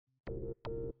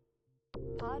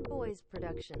Pod Boys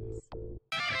Productions.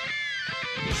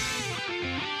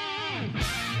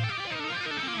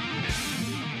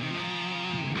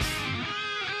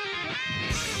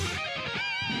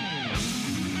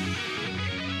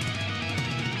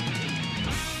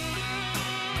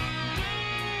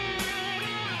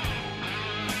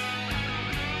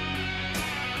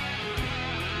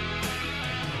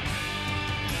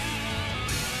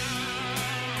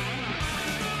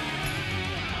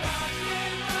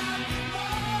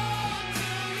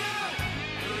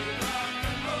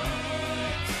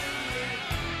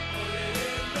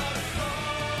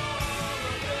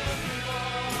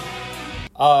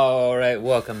 All right,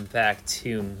 welcome back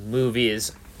to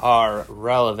Movies Are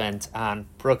Relevant on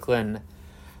Brooklyn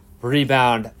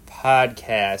Rebound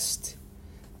Podcast.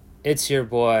 It's your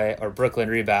boy, or Brooklyn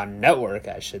Rebound Network,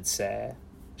 I should say.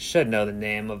 Should know the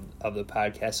name of the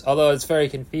podcast, although it's very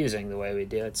confusing the way we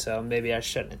do it, so maybe I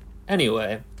shouldn't.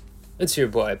 Anyway, it's your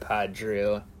boy,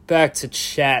 PodDrew, back to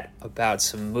chat about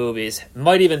some movies.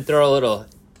 Might even throw a little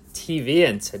TV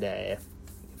in today.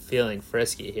 Feeling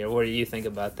frisky here. What do you think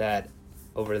about that?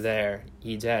 Over there,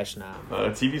 E-Nam.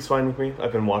 TV's fine with me.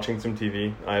 I've been watching some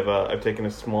TV. I've taken a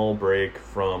small break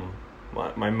from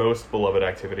my most beloved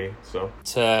activity. So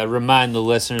to remind the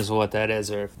listeners of what that is,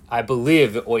 or I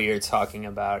believe what you're talking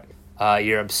about,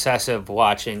 your obsessive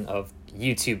watching of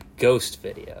YouTube ghost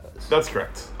videos. That's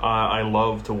correct. I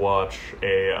love to watch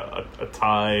a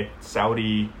Thai,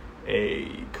 Saudi, a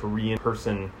Korean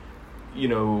person, you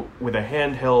know, with a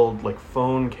handheld, like,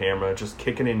 phone camera, just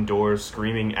kicking in doors,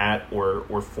 screaming at or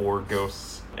for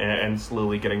ghosts, and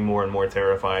slowly getting more and more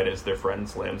terrified as their friend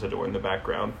slams a door in the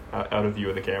background, out of view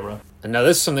of the camera. And now,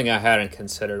 this is something I hadn't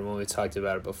considered when we talked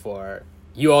about it before.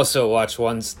 You also watch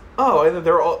ones... Oh,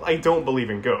 they're all... I don't believe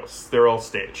in ghosts. They're all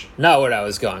staged. Not what I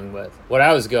was going with. What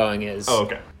I was going is... Oh,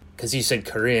 okay. Because you said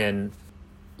Korean,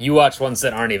 you watch ones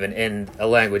that aren't even in a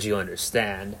language you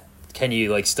understand. Can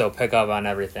you, like, still pick up on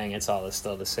everything? It's all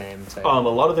still the same type. A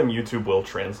lot of them YouTube will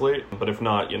translate, but if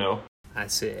not, you know... I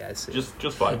see. Just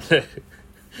vibes.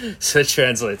 So it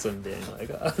translates them being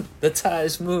like, oh, the tie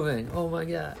is moving. Oh, my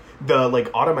God. The,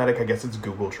 like, automatic, I guess it's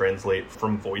Google Translate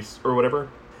from voice or whatever.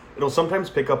 It'll sometimes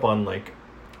pick up on, like,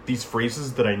 these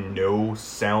phrases that I know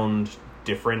sound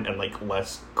different and, like,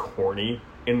 less corny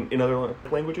in other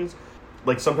languages.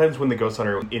 Like, sometimes when the ghost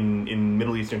hunter in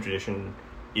Middle Eastern tradition...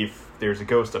 If there's a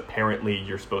ghost, apparently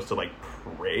you're supposed to, like,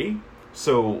 pray.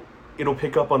 So it'll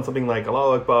pick up on something like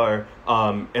Allahu Akbar,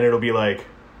 and it'll be like,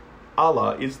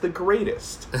 Allah is the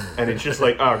greatest. And it's just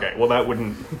like, oh, okay, well, that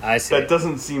wouldn't... I see. That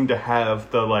doesn't seem to have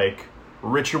the, like,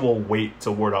 ritual weight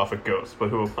to ward off a ghost, but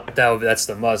who am I? That's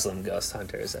the Muslim ghost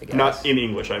hunters, I guess. Not in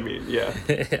English, I mean, yeah.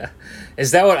 Yeah.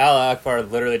 Is that what Allah Akbar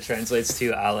literally translates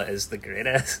to? Allah is the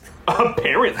greatest?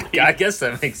 Apparently. I guess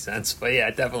that makes sense, but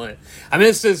yeah, definitely. I mean,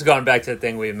 this is going back to the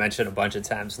thing we've mentioned a bunch of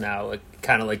times now, like,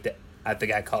 kind of like I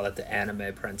think I call it the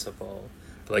anime principle,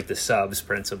 like the subs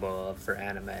principle for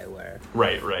anime, where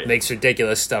right makes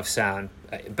ridiculous stuff sound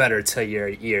better to your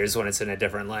ears when it's in a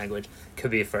different language.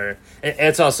 Could be for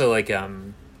it's also like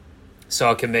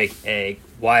so it can make a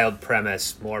wild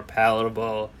premise more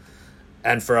palatable,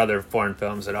 and for other foreign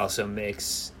films it also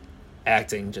makes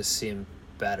acting just seem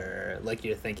better. Like,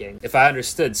 you're thinking, if I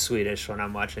understood Swedish when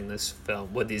I'm watching this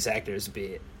film, would these actors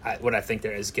be would I think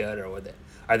they're as good, or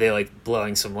are they like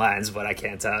blowing some lines but I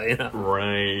can't tell, you know?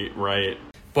 Right.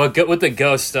 But with the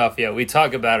ghost stuff, yeah, we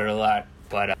talk about it a lot,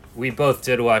 but we both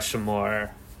did watch some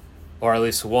more, or at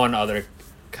least one other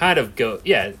kind of ghost.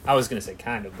 Yeah, I was going to say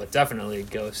kind of, but definitely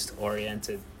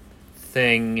ghost-oriented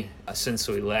thing since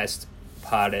we last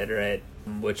potted, right?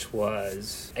 Which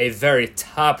was a very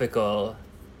topical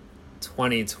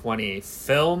 2020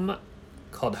 film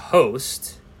called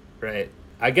Host, right?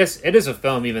 I guess it is a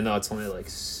film, even though it's only like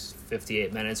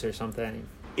 58 minutes or something.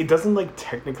 It doesn't, like,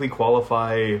 technically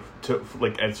qualify to,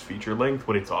 like, as feature length,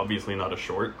 but it's obviously not a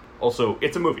short. Also,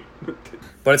 it's a movie.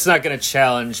 But it's not going to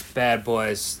challenge Bad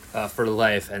Boys for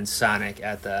Life and Sonic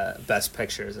at the Best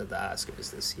Pictures at the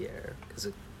Oscars this year, because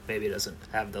it maybe doesn't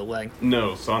have the length.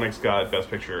 No, Sonic's got Best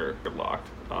Picture locked,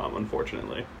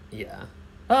 unfortunately. Yeah.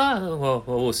 Well,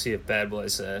 we'll see if Bad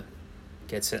Boys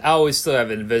gets it. Oh, we still have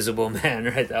Invisible Man,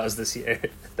 right? That was this year.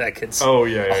 That could... Oh,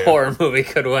 yeah. A horror movie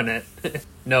could win it.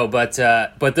 No, but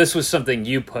this was something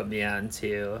you put me on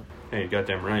to. Hey,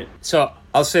 goddamn right. So,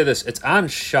 I'll say this. It's on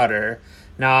Shudder.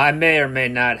 Now, I may or may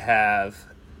not have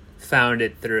found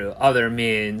it through other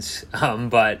means,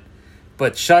 but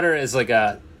Shudder is like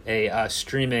a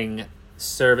streaming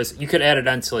service. You could add it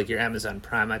onto, like, your Amazon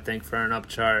Prime, I think, for an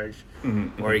upcharge.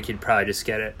 Mm-hmm. Or you could probably just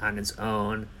get it on its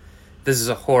own. This is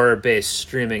a horror-based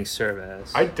streaming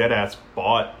service. I deadass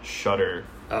bought Shudder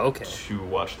okay. to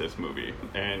watch this movie,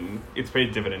 and it's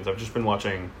paid dividends. I've just been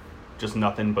watching just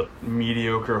nothing but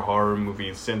mediocre horror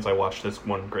movies since I watched this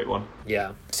one great one.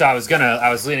 Yeah. So I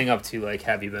was leading up to, like,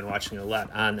 have you been watching a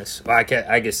lot on this? Well,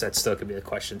 I guess that still could be the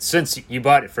question. Since you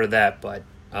bought it for that, but,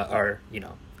 or, you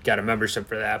know, got a membership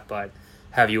for that, but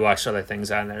have you watched other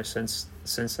things on there since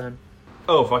then?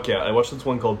 Oh, fuck yeah. I watched this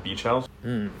one called Beach House.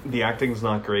 The acting's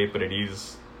not great, but it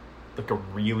is, like, a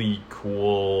really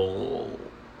cool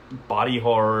body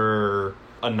horror,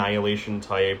 annihilation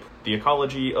type. The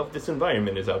ecology of this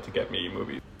environment is out to get me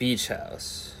movie. Beach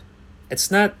House.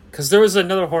 It's not, because there was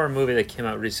another horror movie that came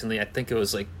out recently. I think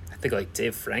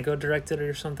Dave Franco directed it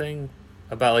or something,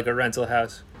 about like a rental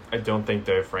house. I don't think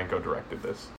Dave Franco directed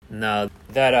this. No,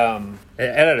 that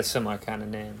it had a similar kind of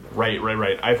name.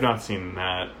 Right. I've not seen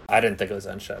that. I didn't think it was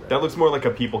on Shudder. That looks more like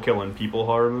a people killing people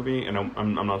horror movie, and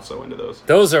I'm not so into those.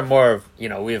 Those are more of, you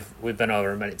know, we've been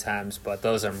over many times, but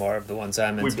those are more of the ones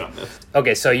I'm into. We've done this.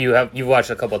 Okay, so you've watched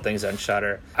a couple of things on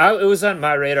Shudder. It was on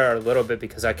my radar a little bit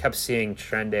because I kept seeing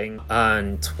trending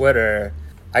on Twitter.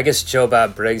 I guess Joe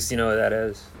Bob Briggs. Do you know who that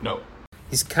is? No.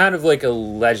 He's kind of like a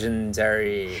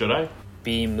legendary. Should I?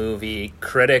 B-movie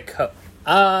critic.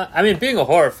 I mean, being a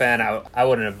horror fan, I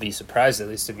wouldn't be surprised, at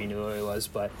least if you knew who he was,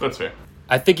 but That's fair.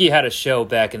 I think he had a show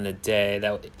back in the day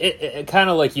that it kind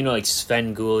of like, you know, like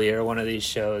Sven Gulli or one of these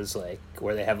shows, like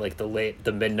where they have like the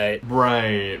midnight.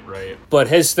 Right. But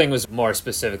his thing was more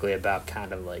specifically about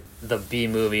kind of like the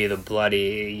B-movie, the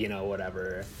bloody, you know,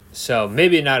 whatever. So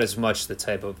maybe not as much the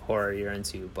type of horror you're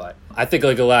into, but I think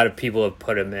like a lot of people have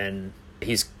put him in.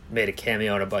 He's made a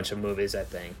cameo in a bunch of movies, I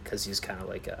think, because he's kind of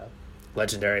like a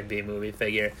legendary B-movie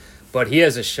figure. But he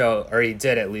has a show, or he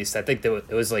did at least. I think it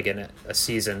was like in a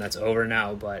season that's over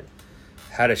now, but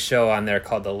had a show on there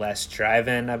called The Last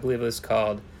Drive-In, I believe it was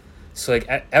called. So like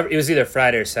it was either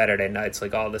Friday or Saturday nights,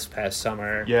 like all this past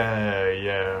summer.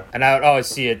 Yeah. And I would always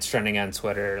see it trending on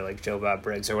Twitter, like Joe Bob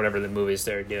Briggs or whatever the movies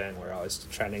they were doing were always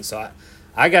trending. So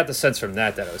I got the sense from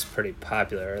that it was pretty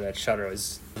popular, or that Shudder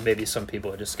was, maybe some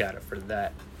people just got it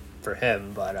for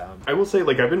him, but I will say,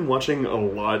 like, I've been watching a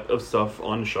lot of stuff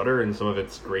on Shudder, and some of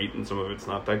it's great and some of it's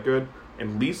not that good. At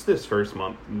least this first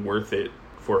month, worth it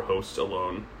for host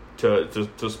alone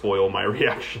to spoil my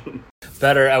reaction.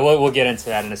 Better. We'll get into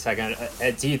that in a second.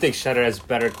 Do you think Shudder has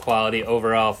better quality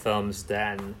overall films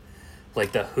than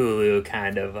like the Hulu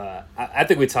kind of? I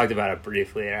think we talked about it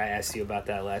briefly. I asked you about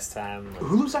that last time.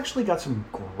 Hulu's actually got some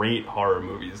great horror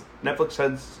movies. Netflix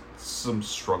has some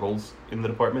struggles in the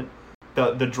department.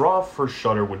 The draw for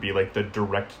Shudder would be like the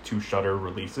direct to Shudder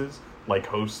releases, like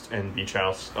Host and Beach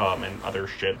House, and other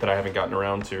shit that I haven't gotten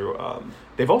around to.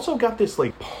 They've also got this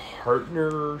like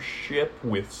partnership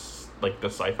with like the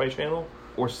Sci-Fi Channel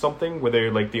or something, where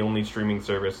they're like the only streaming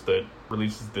service that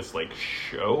releases this like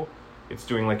show. It's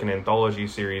doing like an anthology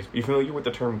series. Are you familiar with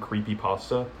the term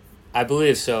creepypasta? I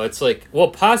believe so. It's like, well,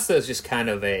 pasta is just kind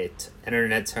of a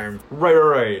internet term.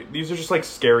 Right. These are just like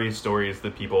scary stories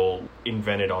that people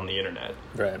invented on the internet.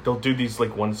 Right. They'll do these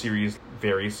like one series,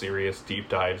 very serious deep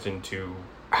dives into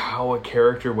how a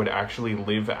character would actually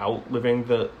live out living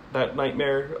that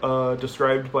nightmare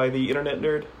described by the internet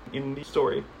nerd in the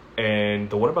story. And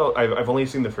the one about, I've only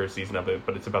seen the first season of it,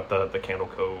 but it's about the Candle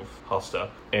Cove hosta,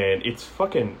 and it's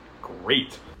fucking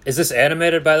great. Is this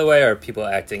animated, by the way, or are people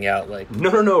acting out like...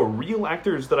 No. Real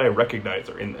actors that I recognize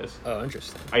are in this. Oh,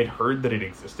 interesting. I'd heard that it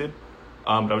existed,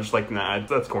 but I was just like, nah,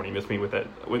 that's corny. Miss me with that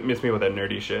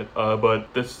nerdy shit.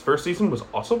 But this first season was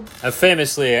awesome.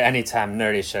 Famously, anytime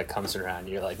nerdy shit comes around,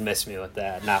 you're like, miss me with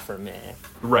that. Not for me.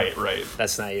 Right.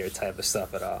 That's not your type of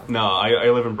stuff at all. No, I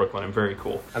live in Brooklyn. I'm very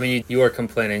cool. I mean, you were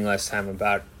complaining last time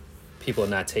about people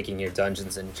not taking your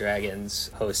Dungeons and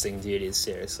Dragons hosting duties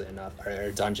seriously enough,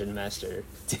 or dungeon master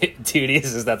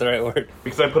duties. Is that the right word?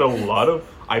 Because I put a lot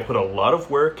of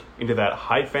work into that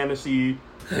high fantasy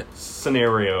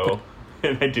scenario,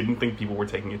 and I didn't think people were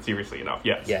taking it seriously enough.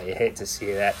 Yes. Yeah, you hate to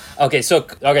see that. Okay,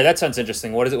 that sounds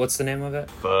interesting. What is it? What's the name of it?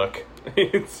 Fuck.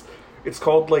 It's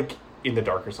called like In the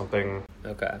Dark or something.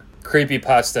 Okay.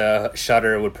 Creepypasta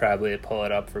Shudder would probably pull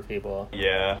it up for people.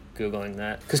 Yeah. Googling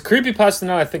that. Because creepypasta,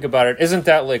 now I think about it, isn't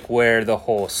that like where the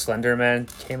whole Slender Man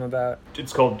came about?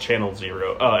 It's called Channel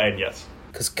Zero. And yes.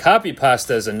 Because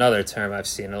copypasta is another term I've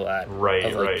seen a lot.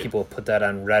 Right. People put that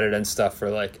on Reddit and stuff for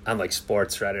like, on like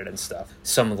sports Reddit and stuff.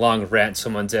 Some long rant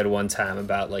someone did one time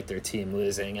about like their team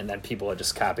losing, and then people would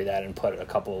just copy that and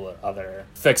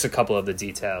fix a couple of the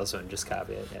details and just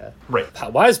copy it, yeah. Right.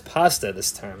 Why is pasta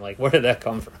this term? Like, where did that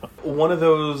come from? One of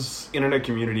those internet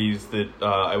communities that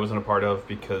I wasn't a part of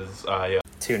because I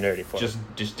too nerdy for it.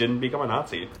 Just didn't become a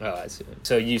Nazi. Oh, I see.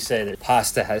 So you say that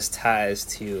pasta has ties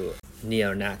to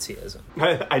neo-Nazism.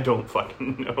 I don't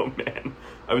fucking know, man.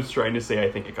 I was trying to say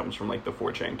I think it comes from, like, the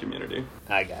 4chan community.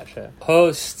 I gotcha.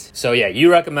 Host. So, yeah,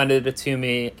 you recommended it to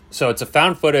me. So it's a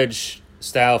found footage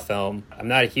style film. I'm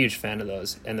not a huge fan of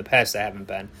those. In the past, I haven't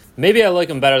been. Maybe I like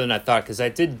them better than I thought, because I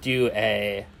did do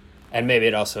and maybe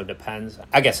it also depends,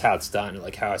 I guess, how it's done,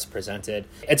 like how it's presented.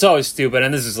 It's always stupid,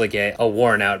 and this is like a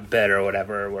worn out bit or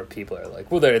whatever, where people are like,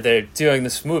 well, they're doing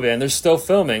this movie and they're still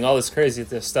filming, all this crazy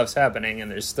stuff's happening,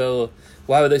 and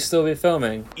why would they still be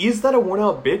filming? Is that a worn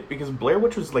out bit? Because Blair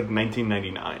Witch was like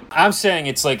 1999. I'm saying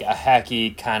it's like a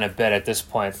hacky kind of bit at this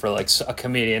point for like a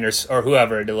comedian or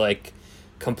whoever to like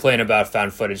complain about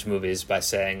found footage movies by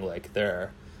saying like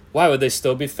why would they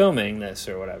still be filming this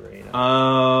or whatever, you know?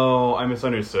 Oh, I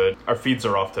misunderstood. Our feeds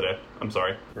are off today. I'm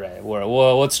sorry. Right.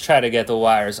 Well, let's try to get the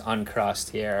wires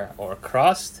uncrossed here. Or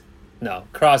crossed? No,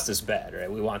 crossed is bad,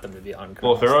 right? We want them to be uncrossed.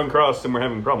 Well, if they're uncrossed and we're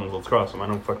having problems, let's cross them. I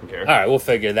don't fucking care. All right, we'll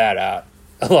figure that out,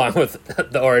 along with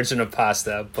the origin of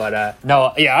pasta. But,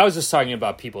 no, yeah, I was just talking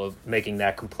about people making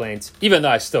that complaint, even though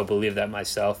I still believe that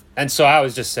myself. And so I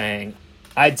was just saying,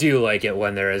 I do like it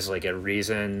when there is, like, a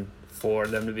reason for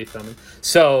them to be filming.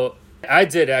 So I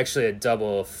did actually a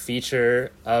double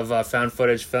feature of found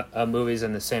footage movies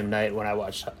in the same night when I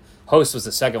watched Host was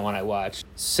the second one I watched.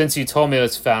 Since you told me it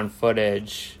was found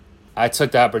footage, I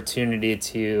took the opportunity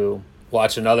to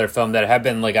watch another film that had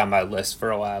been like on my list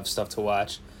for a while of stuff to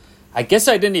watch. I guess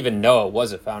I didn't even know it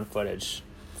was a found footage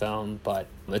film, but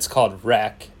it's called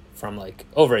Wreck, from like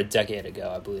over a decade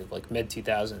ago, I believe, like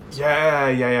mid-2000s.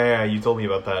 Yeah. You told me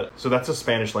about that. So that's a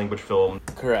Spanish language film.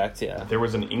 Correct, yeah. There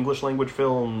was an English language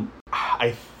film,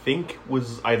 I think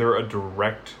was either a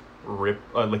direct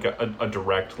a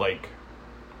direct like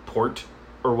port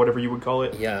or whatever you would call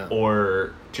it. Yeah.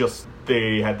 Or just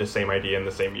they had the same idea in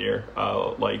the same year,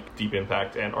 like Deep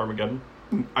Impact and Armageddon.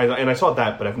 I saw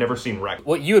that, but I've never seen Wreck.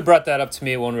 Well, you had brought that up to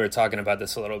me when we were talking about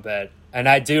this a little bit, and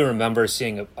I do remember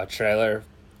seeing a trailer.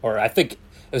 Or I think it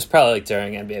was probably like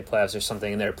during NBA playoffs or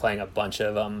something, and they were playing a bunch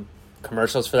of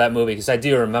commercials for that movie. Because I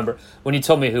do remember, when you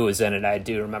told me who was in it, I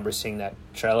do remember seeing that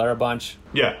trailer a bunch.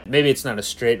 Yeah. Maybe it's not a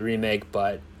straight remake,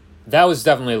 but that was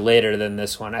definitely later than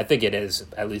this one. I think it is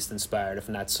at least inspired, if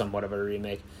not somewhat of a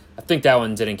remake. I think that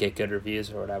one didn't get good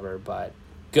reviews or whatever, but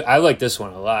I like this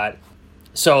one a lot.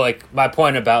 So, like, my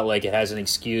point about, like, it has an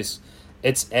excuse,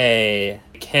 it's a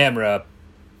camera,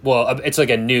 well, it's like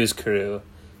a news crew.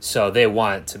 So they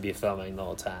want to be filming the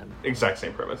whole time. Exact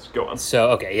same premise. Go on. So,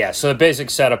 okay, yeah. So the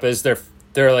basic setup is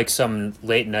they're like some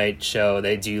late night show.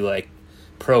 They do like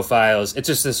profiles. It's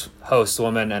just this host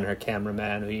woman and her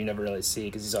cameraman who you never really see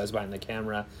because he's always behind the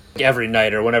camera. Every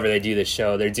night or whenever they do the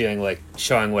show, they're doing like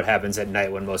showing what happens at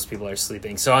night when most people are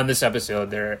sleeping. So on this episode,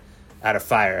 they're at a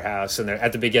firehouse and they're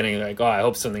at the beginning, they're like, oh, I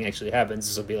hope something actually happens.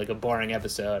 This will be like a boring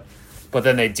episode. But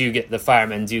then the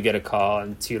firemen do get a call,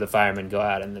 and two of the firemen go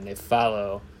out, and then they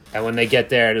follow. And when they get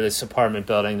there to this apartment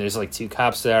building, there's like two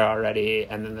cops there already,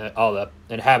 and then all the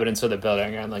inhabitants of the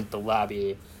building are in like the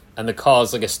lobby. And the call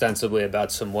is like ostensibly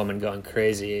about some woman going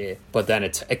crazy, but then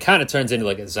it kind of turns into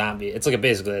like a zombie. It's like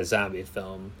basically a zombie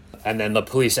film. And then the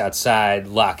police outside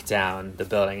lock down the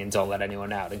building and don't let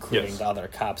anyone out, including the other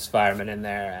cops, firemen in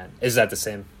there. And is that the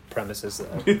same premise as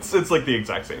the... It's like the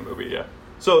exact same movie, yeah.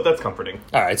 So that's comforting.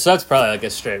 All right, so that's probably like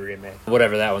a straight remake,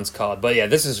 whatever that one's called. But yeah,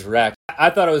 this is Wreck. I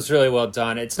thought it was really well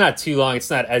done. It's not too long. It's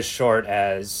not as short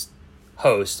as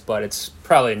Host, but it's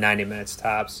probably 90 minutes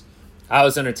tops. I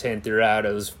was entertained throughout.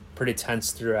 It was pretty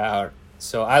tense throughout.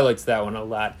 So I liked that one a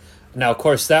lot. Now, of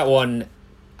course, that one,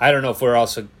 I don't know if we're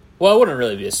also... Well, it wouldn't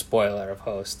really be a spoiler of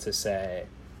Host to say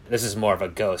this is more of a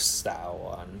ghost style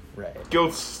one, right?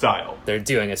 Ghost style. They're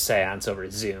doing a seance over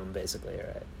Zoom, basically,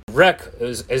 right? Wreck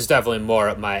is definitely more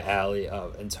up my alley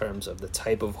in terms of the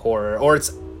type of horror. Or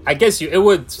I guess it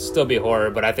would still be horror,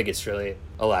 but I think it's really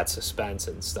a lot of suspense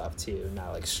and stuff too,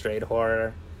 not like straight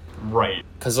horror. Right.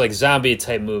 Because like zombie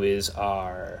type movies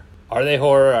are they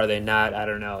horror? Are they not? I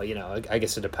don't know. You know, I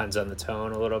guess it depends on the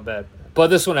tone a little bit. But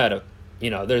this one had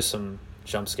there's some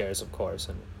jump scares, of course,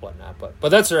 and whatnot. But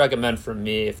that's a recommend from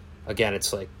me. Again,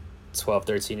 it's like 12,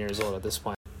 13 years old at this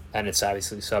point. And it's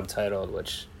obviously subtitled,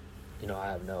 which...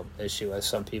 I have no issue with.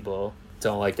 Some people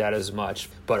don't like that as much.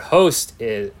 But Host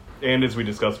is... And as we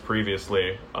discussed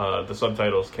previously, the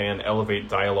subtitles can elevate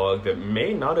dialogue that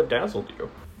may not have dazzled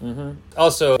you. Mm-hmm.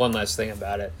 Also, one last thing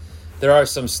about it. There are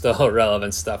some still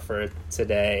relevant stuff for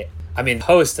today. I mean,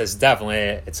 Host is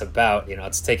definitely... It's about,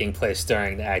 it's taking place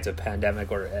during the active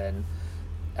pandemic we're in.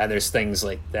 And there's things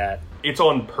like that. It's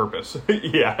on purpose.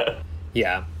 Yeah.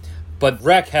 Yeah. But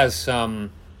Wreck has some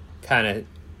kind of...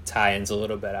 tie-ins a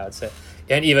little bit, I would say.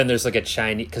 And even there's like a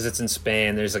Chinese, because it's in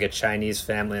Spain, there's like a Chinese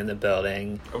family in the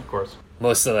building. Of course.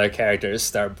 Most of their characters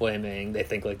start blaming, they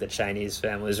think like the Chinese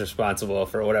family is responsible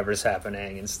for whatever's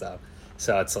happening and stuff.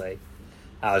 So it's like,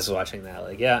 I was watching that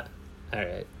like, yeah, all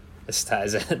right, this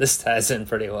ties in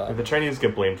pretty well. The Chinese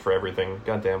get blamed for everything.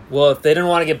 Goddamn. Well, if they didn't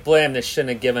want to get blamed, they shouldn't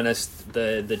have given us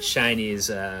the Chinese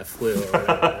flu or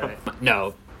whatever, right?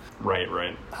 No.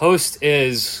 Right. Host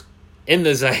is in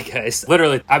the zeitgeist.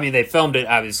 Literally, I mean, they filmed it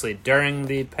obviously during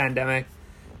the pandemic.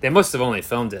 They must have only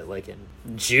filmed it like in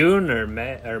June or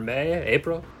May,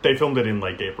 April. They filmed it in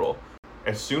like April.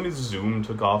 As soon as Zoom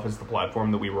took off as the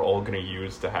platform that we were all going to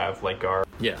use to have like our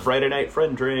Friday night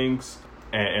friend drinks,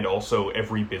 and also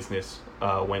every business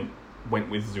went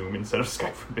with Zoom instead of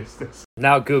Skype for Business.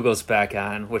 Now Google's back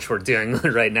on, which we're doing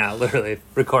right now, literally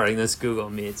recording this Google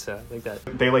Meet. So I think that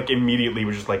they like immediately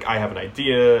were just like, I have an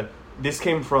idea. This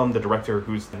came from the director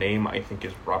whose name I think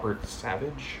is Robert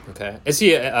Savage. Okay. Is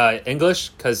he English?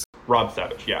 Because Rob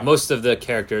Savage, yeah. Most of the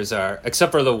characters are,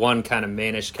 except for the one kind of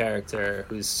mainish character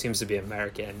who seems to be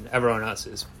American. Everyone else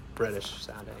is British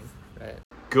sounding, right?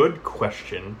 Good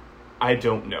question. I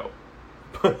don't know.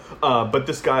 But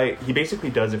this guy, he basically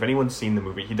does, if anyone's seen the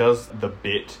movie, he does the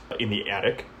bit in the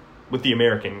attic with the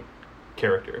American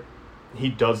character. He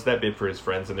does that bit for his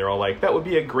friends, and they're all like, that would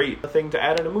be a great thing to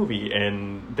add in a movie.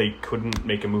 And they couldn't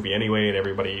make a movie anyway, and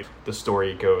everybody, the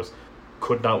story goes,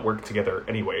 could not work together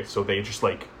anyway. So they just,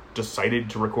 like, decided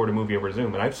to record a movie over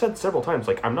Zoom. And I've said several times,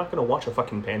 like, I'm not going to watch a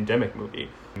fucking pandemic movie.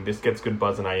 And this gets good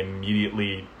buzz, and I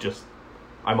immediately just,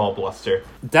 I'm all bluster.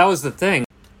 That was the thing.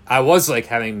 I was, like,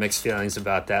 having mixed feelings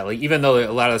about that. Like, even though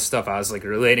a lot of the stuff I was, like,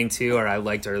 relating to or I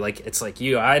liked, or, like, it's like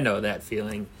you, I know that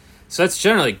feeling. So it's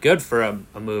generally good for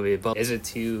a movie, but is it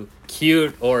too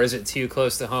cute or is it too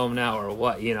close to home now or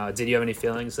what? You know, did you have any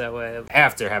feelings that way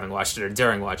after having watched it or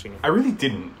during watching it? I really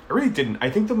didn't. I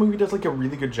think the movie does like a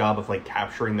really good job of like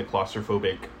capturing the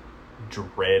claustrophobic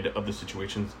dread of the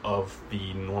situations of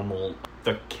the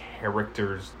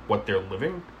characters, what they're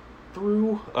living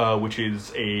through, which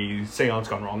is a seance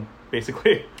gone wrong,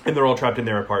 basically. And they're all trapped in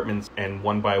their apartments and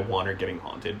one by one are getting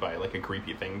haunted by like a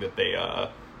creepy thing that they,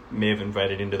 may have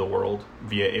invited into the world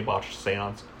via a botched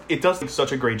seance. It does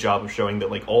such a great job of showing that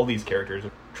like all these characters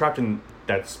are trapped in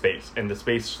that space, and the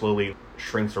space slowly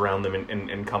shrinks around them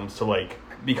and comes to like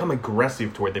become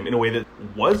aggressive toward them in a way that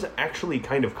was actually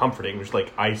kind of comforting. Which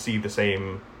like, I see the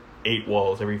same 8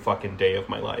 walls every fucking day of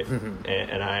my life,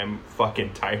 and I'm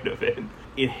fucking tired of it.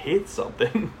 It hit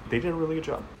something. They did a really good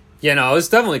job. Yeah, no, it was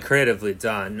definitely creatively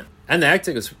done, and the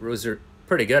acting was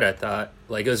pretty good, I thought.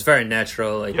 Like, it was very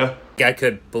natural. Like, yeah. I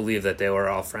could believe that they were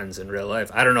all friends in real life.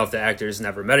 I don't know if the actors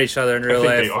never met each other in real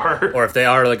life. They are. Or if they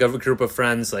are, like, a group of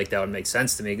friends. Like, that would make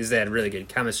sense to me, because they had really good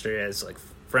chemistry as, like,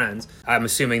 friends. I'm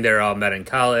assuming they're all met in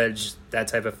college, that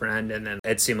type of friend. And then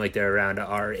it seemed like they're around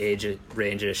our age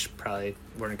range-ish. Probably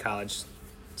were in college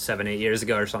 7-8 years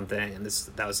ago or something. And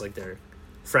that was, like, their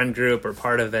friend group or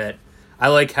part of it. I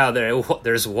like how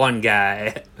there's one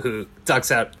guy who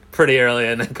ducks out pretty early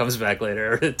and then comes back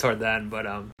later toward the end. But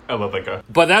I love that guy.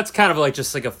 But that's kind of like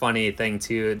just like a funny thing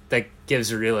too that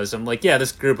gives realism. Like, yeah,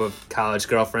 this group of college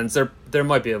girlfriends, there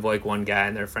might be like one guy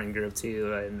in their friend group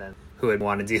too, and then who would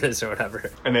want to do this or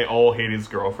whatever. And they all hate his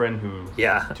girlfriend, who,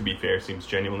 yeah, to be fair, seems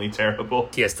genuinely terrible.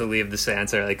 He has to leave the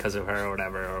seance early because of her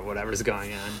or whatever's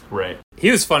going on. Right.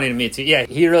 He was funny to me too. Yeah,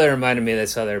 he really reminded me of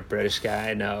this other British guy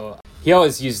I know. He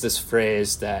always used this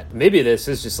phrase that, maybe this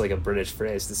is just like a British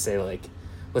phrase to say like,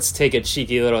 let's take a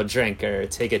cheeky little drink, or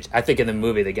I think in the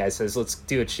movie the guy says, let's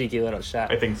do a cheeky little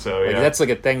shot. I think so, yeah. Like, that's like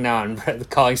a thing now, I'm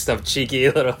calling stuff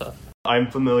cheeky little. I'm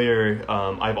familiar,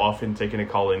 I've often taken a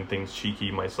call in things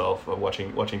cheeky myself,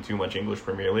 watching too much English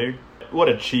Premier League. What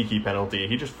a cheeky penalty.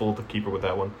 He just fooled the keeper with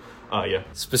that one. Yeah.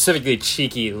 Specifically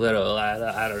cheeky little,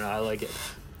 I don't know, I like it.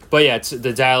 But yeah,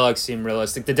 the dialogue seemed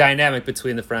realistic. The dynamic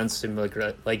between the friends seemed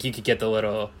like you could get the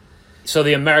little... So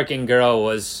the American girl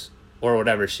was, or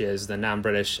whatever she is, the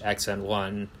non-British accent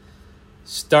one,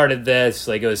 started this,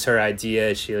 like it was her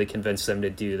idea. She like convinced them to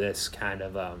do this kind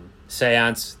of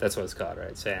seance. That's what it's called,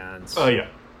 right? Seance. Oh, yeah.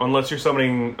 Unless you're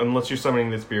summoning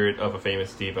the spirit of a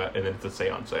famous diva, and then it's a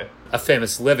seance. A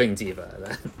famous living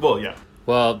diva. Well, yeah.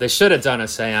 Well, they should have done a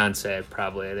seance,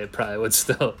 probably. They probably would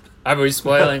still... Are we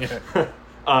spoiling it?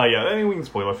 Yeah, I mean, we can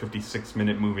spoil a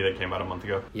 56-minute movie that came out a month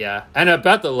ago. Yeah, and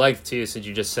about the length, too, since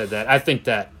you just said that, I think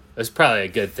that was probably a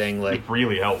good thing. Like, it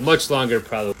really helped. Much longer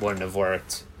probably wouldn't have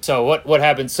worked. So what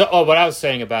happened? So, what I was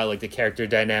saying about, like, the character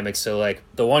dynamics, so, like,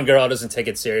 the one girl doesn't take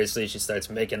it seriously. She starts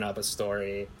making up a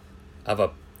story of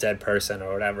a dead person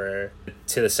or whatever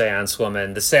to the seance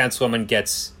woman. The seance woman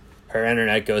gets her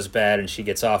internet goes bad and she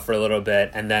gets off for a little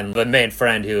bit, and then the main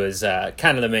friend, who is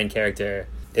kind of the main character,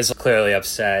 is clearly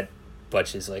upset, but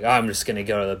she's like, oh, I'm just gonna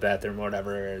go to the bathroom or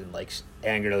whatever, and like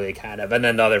angrily kind of, and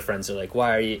then the other friends are like,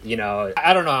 why are you,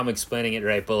 I don't know how I'm explaining it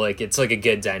right, but like it's like a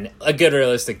good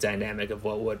realistic dynamic of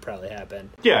what would probably happen.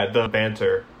 Yeah, the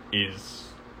banter is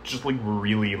just like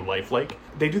really lifelike.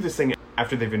 They do this thing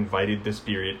after they've invited the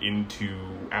spirit into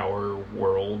our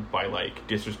world by like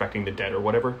disrespecting the dead or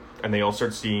whatever, and they all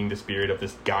start seeing the spirit of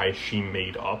this guy she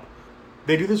made up.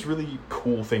 They do this really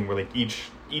cool thing where like each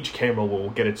camera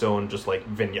will get its own just like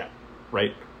vignette,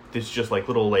 right? This just like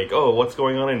little like, oh, what's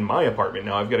going on in my apartment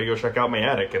now? I've got to go check out my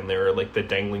attic, and there are like the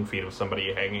dangling feet of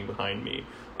somebody hanging behind me,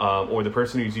 or the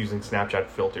person who's using Snapchat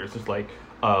filters is like,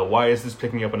 why is this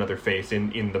picking up another face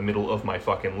in the middle of my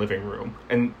fucking living room?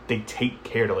 And they take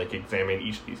care to like examine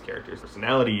each of these characters'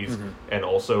 personalities, and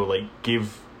also like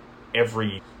give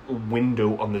every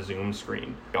window on the Zoom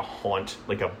screen a haunt,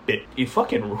 like a bit. It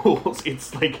fucking rules.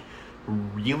 It's like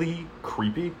really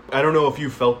creepy. I don't know if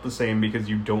you felt the same because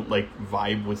you don't like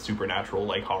vibe with supernatural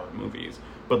like horror movies,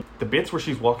 but the bits where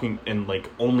she's walking and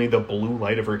like only the blue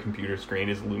light of her computer screen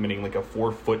is illuminating like a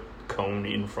 4-foot cone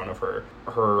in front of her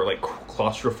like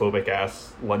claustrophobic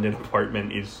ass London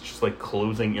apartment is just like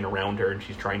closing in around her, and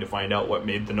she's trying to find out what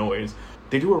made the noise.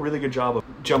 They do a really good job of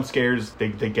jump scares. They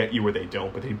get you where they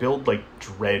don't, but they build like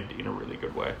dread in a really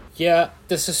good way. Yeah,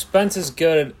 the suspense is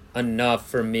good enough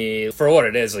for me for what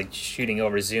it is, like shooting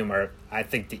over Zoom. Or I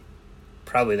think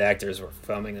probably the actors were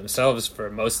filming themselves for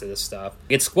most of this stuff.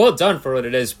 It's well done for what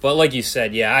it is, but like you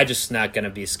said, yeah, I'm just not gonna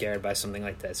be scared by something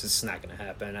like this. It's not gonna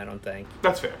happen, I don't think.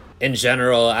 That's fair. In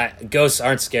general, ghosts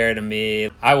aren't scary to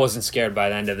me. I wasn't scared by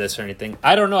the end of this or anything.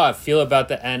 I don't know how I feel about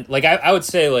the end. Like I would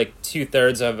say like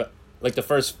 2/3 of like the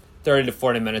first 30 to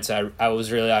 40 minutes, I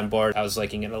was really on board. I was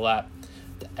liking it a lot.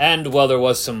 The end, well, there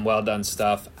was some well done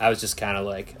stuff. I was just kind of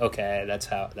like, okay,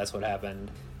 that's what happened.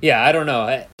 Yeah, I don't know.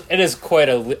 It is quite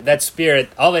that spirit.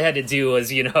 All they had to do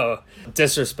was,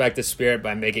 disrespect the spirit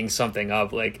by making something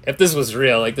up. Like if this was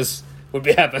real, like this would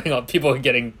be happening. People are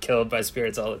getting killed by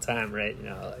spirits all the time, right?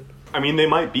 I mean, they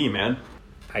might be, man.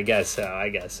 I guess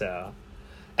so.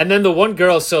 And then the one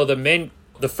girl, so the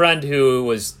friend who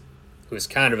was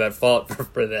kind of at fault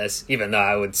for this, even though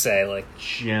I would say, like...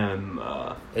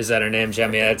 Gemma. Is that her name,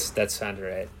 Gemma? Yeah, that sounded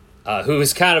right. Who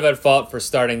was kind of at fault for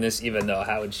starting this, even though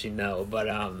how would she know? But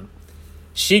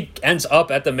she ends up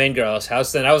at the main girl's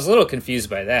house, and I was a little confused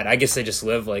by that. I guess they just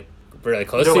live, like, really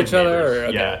close to each other? Or,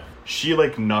 okay. Yeah. She,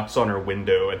 like, knocks on her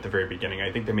window at the very beginning. I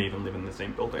think they may even live in the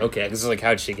same building. Okay, because, like,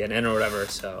 how'd she get in or whatever,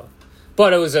 so...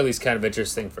 But it was at least kind of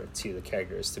interesting for the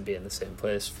characters to be in the same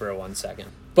place for 1 second.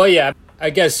 But yeah, I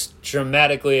guess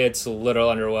dramatically it's a little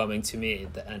underwhelming to me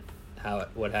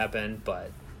what happened,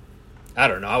 but I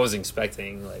don't know. I wasn't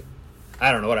expecting, like,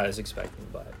 I don't know what I was expecting,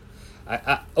 but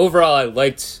overall I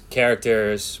liked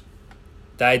characters.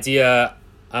 The idea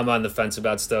I'm on the fence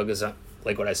about still because,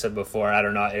 like what I said before, I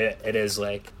don't know, it is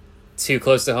like too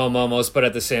close to home almost, but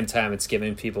at the same time it's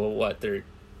giving people what they're,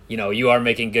 you are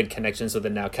making good connections with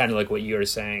it now, kind of like what you were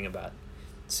saying about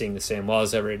seeing the same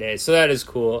walls every day. So that is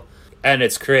cool. And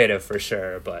it's creative for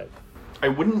sure, but... I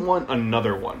wouldn't want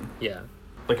another one. Yeah.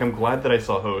 Like, I'm glad that I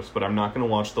saw Host, but I'm not going to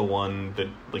watch the one that,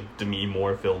 like, Demi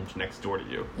Moore filmed Next Door to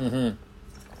You.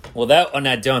 Mm-hmm. Well, that one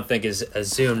I don't think is a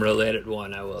Zoom-related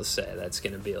one, I will say. That's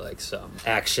going to be, like, some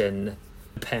action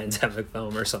pandemic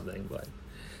film or something,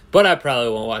 but I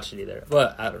probably won't watch it either.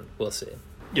 But we'll see.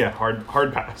 Yeah, hard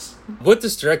pass. With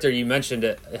this director, you mentioned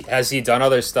it. Has he done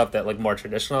other stuff that, like, more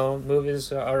traditional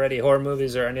movies already? Horror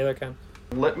movies or any other kind?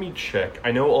 Let me check.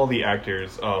 I know all the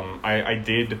actors. I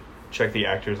did check the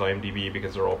actors' IMDb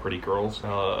because they're all pretty girls.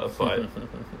 But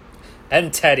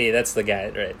and Teddy, that's the guy,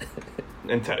 right?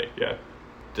 And Teddy, yeah.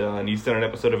 And he's done an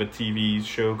episode of a TV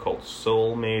show called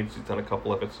Soulmates. He's done a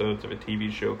couple episodes of a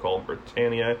TV show called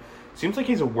Britannia. Seems like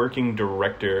he's a working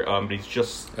director, but he's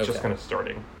just kind of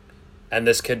starting. And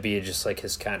this could be just like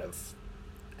his kind of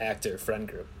actor friend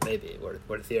group, maybe.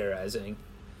 We're theorizing.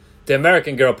 The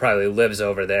American Girl probably lives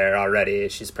over there already.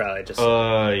 She's probably just...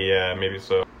 yeah, maybe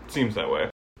so. Seems that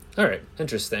way. All right,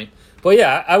 interesting. But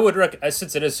yeah, I would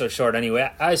since it is so short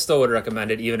anyway, I still would recommend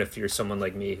it, even if you're someone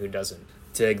like me who doesn't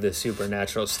dig the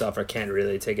supernatural stuff or can't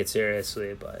really take it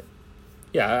seriously. But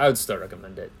yeah, I would still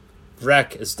recommend it.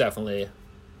 Wreck is definitely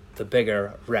the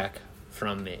bigger Wreck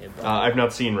from me. I've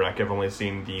not seen Wreck. I've only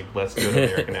seen the less good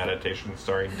American adaptation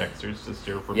starring Dexter's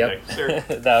sister from Dexter.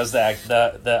 That was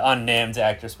the unnamed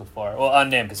actress before. Well,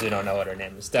 unnamed because we don't know what her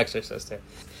name is. Dexter's sister.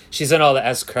 She's in all the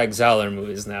S. Craig Zahler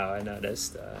movies now, I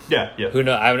noticed. Yeah. Who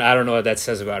know? I don't know what that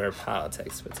says about her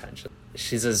politics, potentially.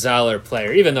 she's a Zoller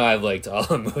player, even though I've liked all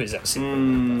the movies I've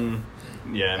seen.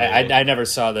 Yeah, I never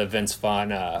saw the Vince Vaughn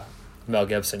Mel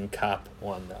Gibson cop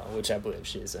one though, which I believe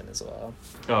she's in as well.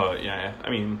 Oh yeah, I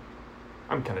mean,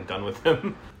 I'm kind of done with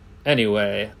him.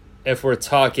 Anyway, if we're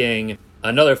talking,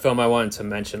 another film I wanted to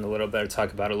mention a little bit, or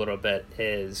talk about a little bit,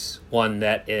 is one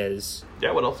that is...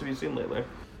 Yeah, what else have you seen lately?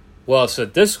 Well, so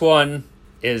this one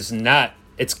is not...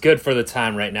 It's good for the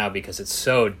time right now because it's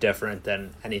so different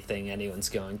than anything anyone's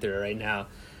going through right now.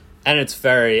 And it's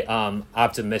very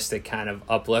optimistic, kind of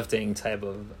uplifting type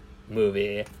of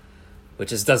movie, which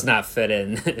just does not fit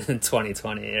in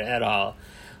 2020 at all.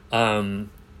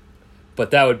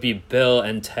 But that would be Bill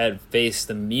and Ted Face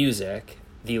the Music.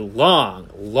 The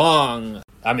long...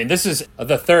 I mean, this is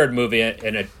the third movie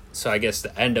in it, so I guess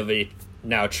the end of a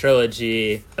now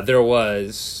trilogy. There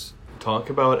was... Talk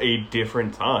about a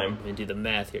different time. Let me do the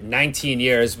math here. 19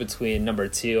 years between number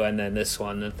 2 and then this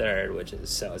one, the third, which is...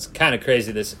 So it's kind of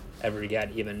crazy this ever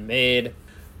got even made.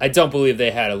 I don't believe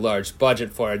they had a large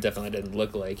budget for it. Definitely didn't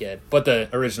look like it. But the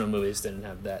original movies didn't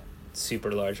have that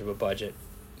super large of a budget.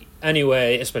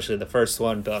 Anyway, especially the first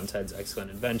one, Bill and Ted's Excellent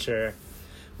Adventure.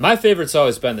 My favorite's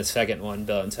always been the second one,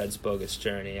 Bill and Ted's Bogus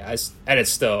Journey. And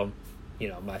it's still,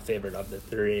 my favorite of the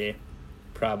three,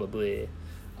 probably.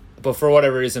 But for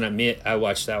whatever reason, I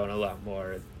watched that one a lot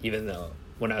more, even though,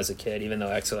 when I was a kid, even though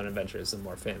Excellent Adventure is the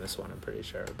more famous one, I'm pretty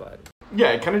sure. But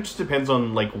yeah, it kind of just depends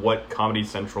on, what Comedy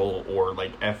Central or,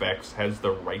 FX has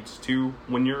the rights to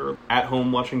when you're at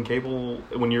home watching cable,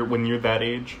 when you're that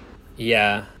age.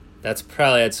 Yeah, that's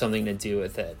probably had something to do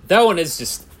with it. That one is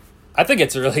just... I think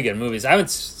it's a really good movie. I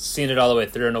haven't seen it all the way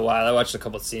through in a while. I watched a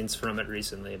couple scenes from it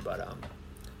recently, but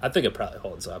I think it probably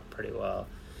holds up pretty well.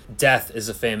 Death is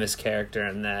a famous character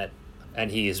in that,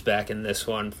 and he's back in this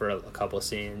one for a couple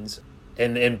scenes.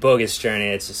 In Bogus Journey,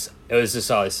 it was just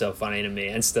always so funny to me,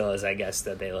 and still is, I guess,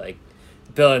 that they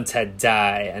Bill and Ted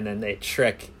die, and then they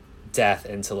trick Death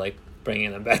into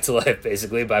bringing them back to life,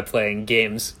 basically by playing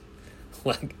games,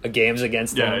 games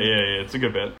against them. Yeah, it's a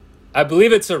good bit. I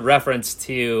believe it's a reference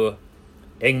to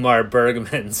Ingmar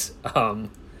Bergman's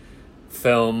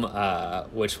film.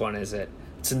 Which one is it?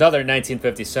 It's another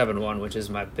 1957 one, which is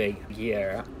my big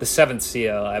year. The Seventh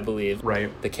Seal, I believe.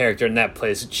 Right. The character in that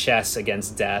plays chess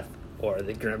against death, or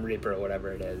the Grim Reaper, or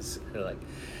whatever it is.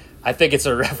 I think it's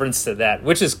a reference to that,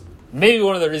 which is maybe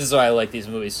one of the reasons why I like these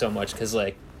movies so much, because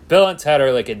Bill and Ted are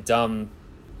a dumb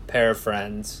pair of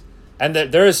friends, and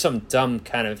there is some dumb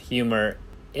kind of humor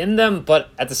in them, but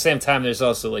at the same time, there's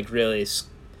also really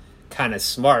kind of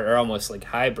smart or almost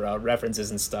highbrow references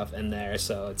and stuff in there.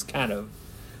 So it's kind of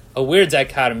a weird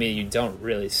dichotomy you don't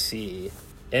really see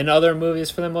in other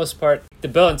movies for the most part. The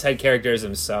Bill and Ted characters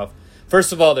themselves,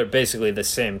 first of all, they're basically the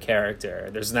same character.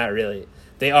 There's not really...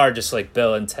 They are just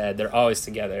Bill and Ted. They're always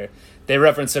together. They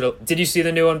reference it... Did you see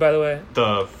the new one, by the way?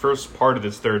 The first part of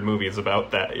this third movie is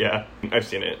about that, yeah. I've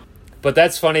seen it. But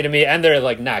that's funny to me, and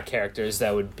they're not characters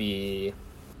that would be...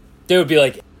 They would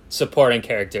be supporting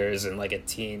characters in a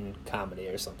teen comedy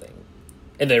or something.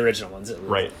 In the original ones, at least.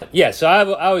 Right. Yeah, so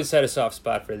I always had a soft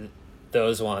spot for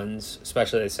those ones,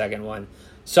 especially the second one.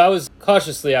 So I was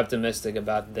cautiously optimistic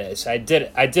about this. I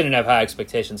didn't have high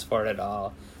expectations for it at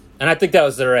all. And I think that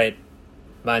was the right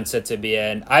mindset to be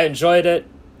in. I enjoyed it.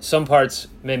 Some parts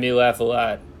made me laugh a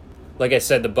lot. Like I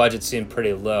said, the budget seemed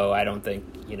pretty low. I don't think,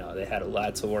 they had a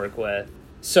lot to work with.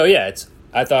 So yeah,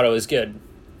 I thought it was good,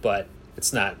 but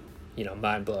it's not,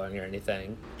 mind-blowing or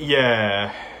anything.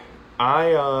 Yeah.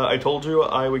 I told you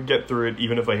I would get through it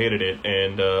even if I hated it,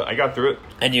 and I got through it.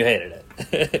 And you hated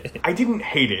it. I didn't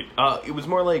hate it. It was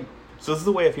more so this is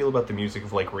the way I feel about the music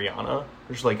of Rihanna.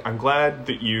 It's I'm glad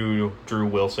that you, Drew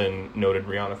Wilson, noted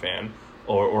Rihanna fan,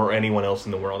 or anyone else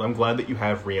in the world. I'm glad that you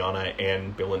have Rihanna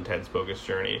and Bill and Ted's Bogus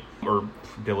Journey, or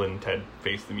Bill and Ted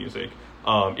Face the Music.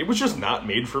 It was just not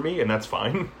made for me, and that's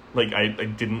fine. I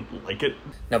didn't like it.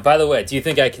 Now, by the way, do you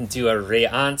think I can do a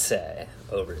Rihanna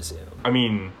over Zoom? I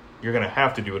mean, you're going to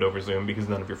have to do it over Zoom because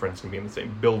none of your friends can be in the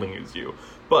same building as you.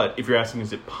 But if you're asking,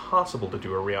 is it possible to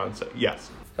do a Rihanna?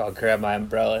 Yes. I'll grab my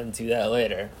umbrella and do that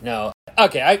later. No.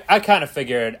 Okay, I kind of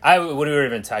figured, when we were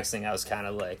even texting, I was kind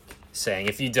of saying,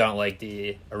 if you don't like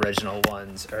the original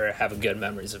ones or have good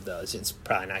memories of those, it's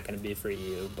probably not going to be for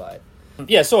you, but...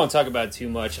 Yeah, so I won't talk about it too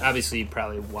much. Obviously, you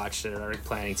probably watched it or are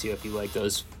planning to if you like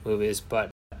those movies.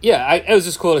 But yeah, it was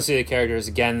just cool to see the characters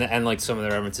again and some of the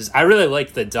references. I really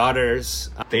liked the daughters.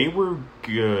 They were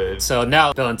good. So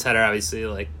now Bill and Ted are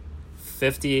obviously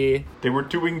 50. They were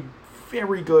doing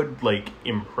very good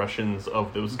impressions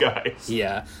of those guys.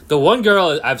 Yeah, the one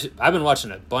girl I've been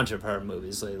watching a bunch of her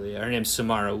movies lately. Her name's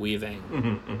Samara Weaving.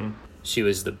 Mm-hmm, mm-hmm. She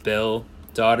was the Bill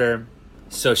daughter,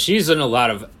 so she's in a lot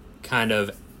of kind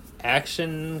of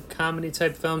action comedy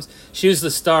type films. She was the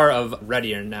star of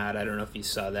Ready or Not. I don't know if you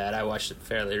saw that. I watched it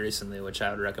fairly recently, which I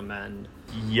would recommend.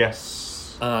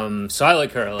 Yes. So I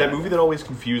like her a lot. That movie that always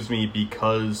confused me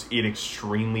because it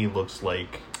extremely looks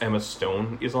like Emma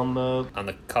Stone is on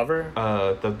the cover?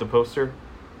 The poster.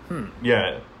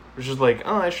 Yeah. It's just like,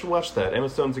 oh, I should watch that. Emma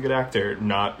Stone's a good actor,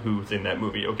 not who's in that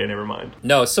movie. Okay, never mind.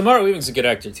 No, Samara Weaving's a good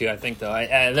actor too, I think, though.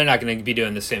 They're not going to be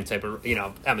doing the same type of,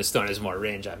 Emma Stone has more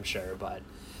range, I'm sure, but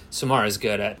Samara's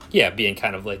good at, being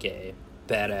kind of like a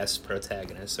badass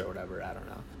protagonist or whatever. I don't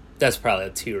know. That's probably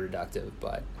too reductive,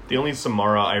 but... The only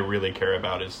Samara I really care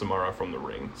about is Samara from The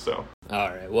Ring, so...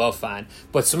 Alright, well, fine.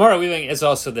 But Samara Weaving is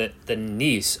also the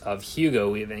niece of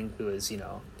Hugo Weaving, who is,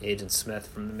 Agent Smith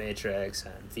from The Matrix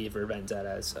and V for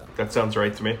Vendetta, so... That sounds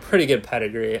right to me. Pretty good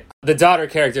pedigree. The daughter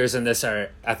characters in this I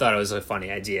thought it was a funny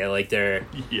idea. Like, they're...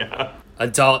 Yeah.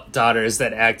 Adult daughters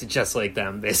that act just like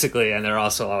them, basically, and they're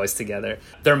also always together.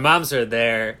 Their moms are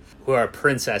there, who are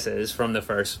princesses from the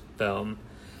first film.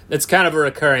 It's kind of a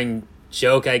recurring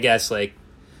joke, I guess, like,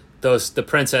 the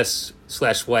princess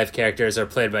 / wife characters are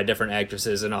played by different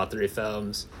actresses in all three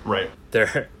films. Right.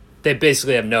 They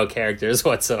basically have no characters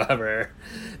whatsoever.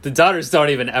 The daughters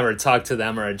don't even ever talk to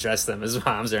them or address them as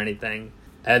moms or anything.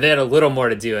 They had a little more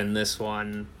to do in this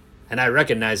one, and I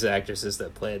recognize the actresses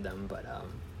that played them, but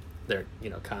they're,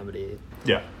 comedy.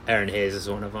 Yeah. Erin Hayes is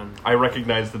one of them. I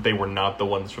recognize that they were not the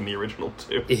ones from the original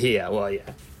two. Yeah, well, yeah.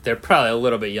 They're probably a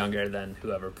little bit younger than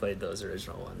whoever played those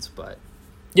original ones, but...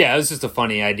 Yeah, it was just a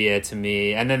funny idea to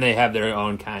me. And then they have their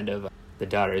own kind of... The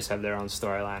daughters have their own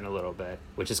storyline a little bit,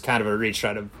 which is kind of a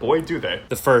retread of... Boy, do they.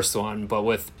 The first one, but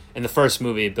in the first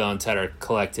movie, Bill and Ted are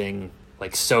collecting,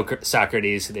 like,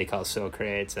 Socrates, who they call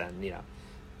Socrates, and,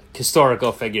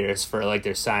 historical figures for, like,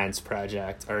 their science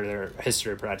project, or their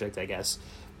history project, I guess.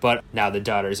 But now the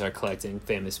daughters are collecting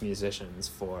famous musicians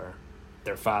for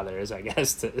their fathers, I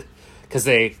guess, because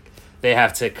they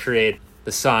have to create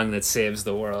the song that saves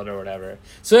the world or whatever.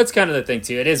 So that's kind of the thing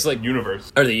too. It is like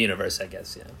universe, or the universe, I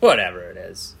guess. Yeah, whatever it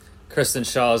is. Kristen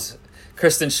Shaw's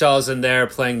in there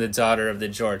playing the daughter of the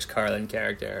George Carlin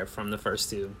character from the first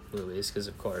two movies, because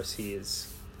of course he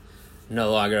is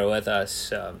no longer with us.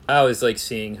 So I always like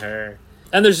seeing her.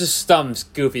 And there's just some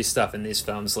goofy stuff in these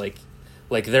films, like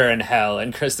they're in hell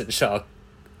and Kristen Shaw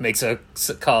makes a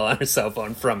call on her cell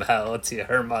phone from hell to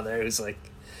her mother, who's like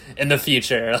in the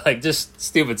future, like just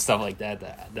stupid stuff like that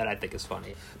I think is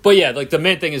funny. But yeah, like the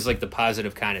main thing is like the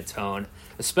positive kind of tone,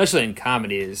 especially in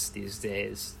comedies these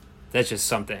days. That's just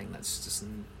something that's just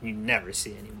you never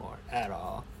see anymore at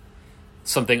all.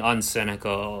 Something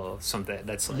uncynical, something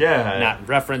that's like not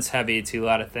reference heavy to a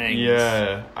lot of things.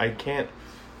 Yeah, I can't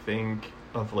think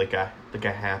of like a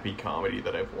happy comedy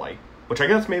that I've liked. Which I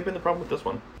guess may have been the problem with this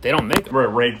one. They don't make them.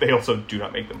 Right, they also do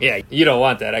not make them. Yeah, you don't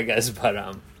want that, I guess,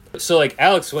 but so like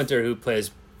Alex Winter, who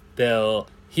plays Bill,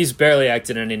 he's barely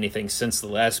acted in anything since the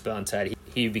last Bill and Ted.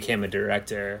 He became a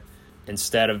director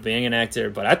instead of being an actor,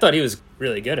 but I thought he was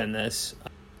really good in this.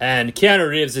 And Keanu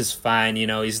Reeves is fine,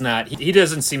 he's not, he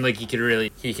doesn't seem like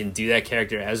he can do that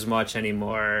character as much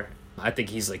anymore. I think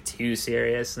he's like too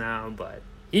serious now, but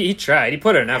he tried. He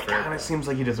put in an effort. It kind of seems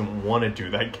like he doesn't want to do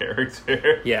that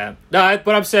character. Yeah. No,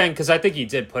 but I'm saying, because I think he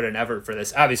did put an effort for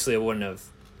this. Obviously, it wouldn't have...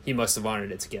 He must have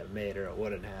wanted it to get made, or it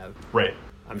wouldn't have. Right.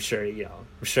 I'm sure he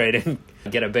didn't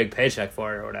get a big paycheck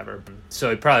for it or whatever. So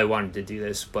he probably wanted to do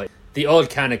this, but the old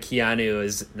kind of Keanu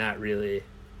is not really...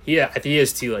 He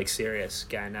is too, like, serious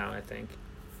guy now, I think.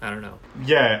 I don't know.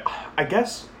 Yeah, I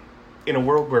guess... In a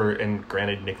world where, and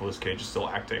granted Nicolas Cage is still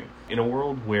acting, in a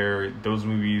world where those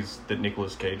movies that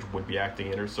Nicolas Cage would be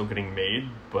acting in are still getting made,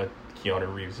 but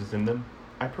Keanu Reeves is in them,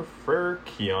 I prefer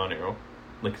Keanu,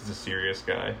 like, as a serious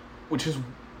guy. Which is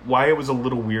why it was a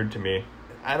little weird to me.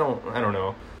 I don't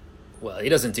know. Well, he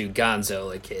doesn't do gonzo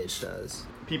like Cage does.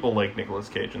 People like Nicolas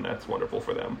Cage, and that's wonderful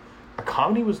for them. A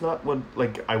comedy was not what,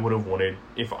 like, I would have wanted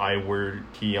if I were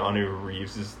Keanu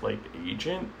Reeves' like,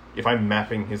 agent. If I'm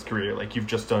mapping his career, like, you've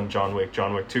just done John Wick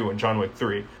 2, and John Wick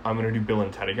 3, I'm going to do Bill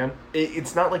and Ted again.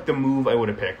 It's not, like, the move I would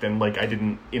have picked, and, like, I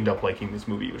didn't end up liking this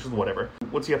movie, which is whatever.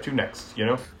 What's he up to next,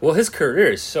 Well, his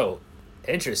career is so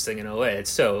interesting in a way.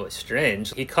 It's so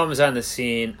strange. He comes on the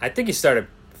scene, I think he started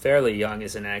fairly young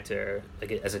as an actor,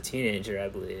 like, as a teenager, I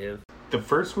believe. The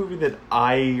first movie that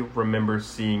I remember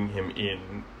seeing him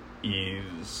in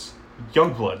is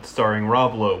Youngblood, starring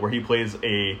Rob Lowe, where he plays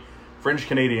a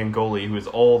French-Canadian goalie who is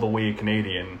all the way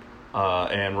Canadian,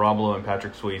 and Rob Lowe and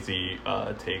Patrick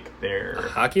Swayze take their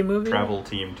hockey movie travel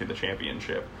team to the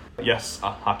championship. Yes, a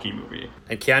hockey movie.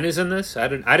 And Keanu's in this? I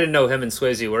didn't know him and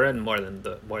Swayze were in more than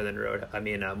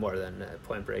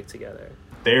Point Break together.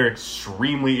 They're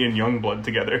extremely in Youngblood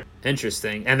together.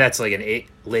 Interesting. And that's like an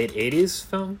late 80s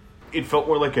film? It felt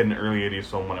more like an early 80s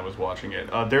film when I was watching it.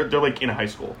 They're like in high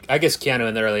school. I guess Keanu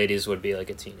in the early 80s would be like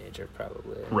a teenager,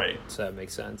 probably. Right. So that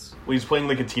makes sense. Well, he's playing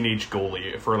like a teenage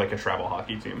goalie for like a travel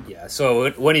hockey team. Yeah,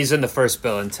 so when he's in the first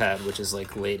Bill and Ted, which is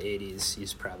like late 80s,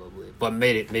 he's probably... But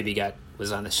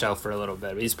was on the shelf for a little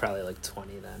bit. But he's probably like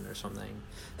 20 then or something.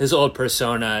 His old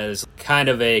persona is kind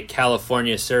of a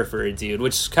California surfer dude,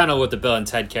 which is kind of what the Bill and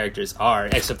Ted characters are,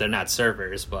 except they're not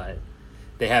surfers, but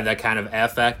they have that kind of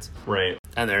affect. Right.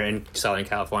 And they're in Southern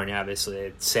California,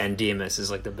 obviously. San Dimas is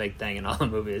like the big thing in all the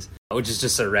movies, which is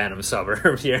just a random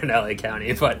suburb here in LA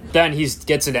County. But then he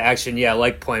gets into action,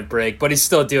 like Point Break, but he's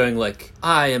still doing like,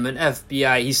 I am an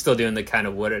FBI. He's still doing the kind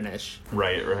of Woodenish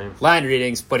line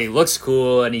readings, but he looks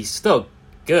cool and he's still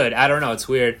good. I don't know, it's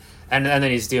weird. And then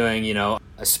he's doing,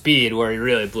 a Speed where he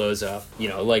really blows up.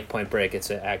 Like Point Break, it's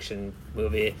an action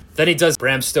movie. Then he does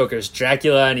Bram Stoker's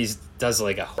Dracula, and he does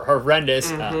like a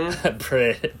horrendous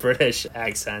British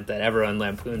accent that everyone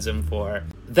lampoons him for.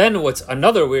 Then what's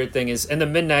another weird thing is in the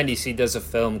mid-90s he does a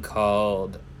film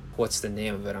called, what's the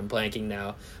name of it? I'm blanking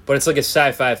now. But it's like a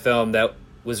sci-fi film that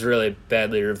was really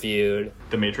badly reviewed.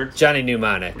 The Matrix? Johnny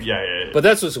Mnemonic. Yeah. But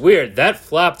that's what's weird. That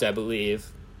flopped, I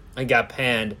believe, and got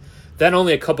panned. Then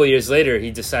only a couple years later, he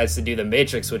decides to do The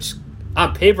Matrix, which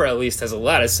on paper at least has a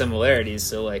lot of similarities.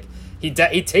 So like he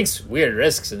takes weird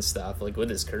risks and stuff like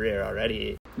with his career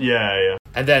already. Yeah.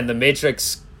 And then The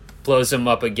Matrix blows him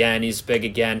up again. He's big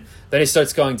again. Then he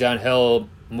starts going downhill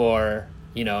more,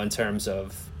 in terms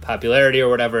of popularity or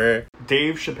whatever.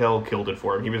 Dave Chappelle killed it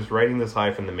for him. He was riding this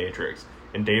high from The Matrix,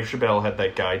 and Dave Chappelle had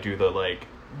that guy do the like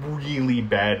really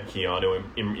bad Keanu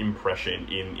impression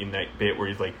in that bit where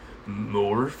he's like,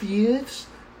 Morpheus?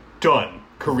 Done.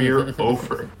 Career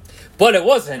over. But it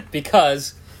wasn't,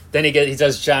 because then he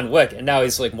does John Wick, and now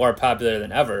he's like more popular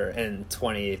than ever in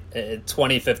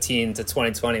 2015 to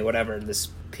 2020, whatever this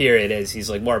period is. He's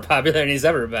like more popular than he's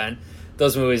ever been.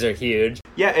 Those movies are huge.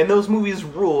 Yeah, and those movies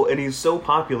rule, and he's so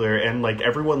popular, and like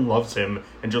everyone loves him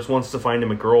and just wants to find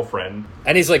him a girlfriend.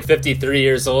 And he's like 53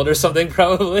 years old or something,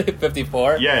 probably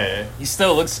 54. Yeah. He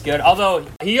still looks good, although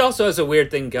he also has a weird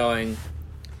thing going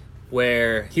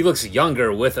where he looks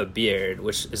younger with a beard,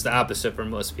 which is the opposite for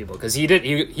most people, because he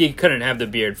couldn't have the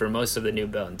beard for most of the new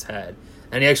Bill and Ted,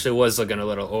 and he actually was looking a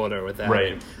little older with that.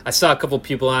 Right. I saw a couple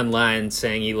people online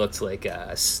saying he looked like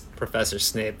Professor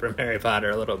Snape from Harry Potter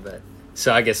a little bit.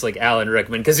 So I guess like Alan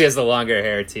Rickman, because he has the longer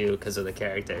hair too, because of the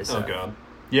character. So. Oh god.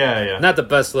 Yeah. Not the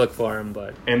best look for him,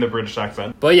 but... And the British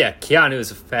accent. But yeah, Keanu is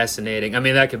fascinating. I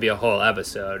mean, that could be a whole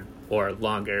episode, or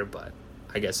longer, but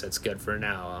I guess that's good for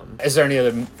now. Is there any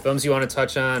other films you want to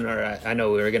touch on? Or I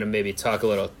know we were going to maybe talk a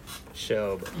little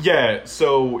show. But... Yeah,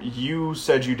 so you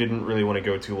said you didn't really want to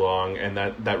go too long, and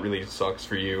that really sucks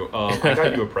for you. I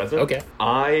got you a present. Okay.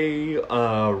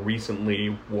 I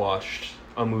recently watched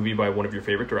a movie by one of your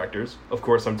favorite directors. Of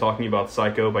course, I'm talking about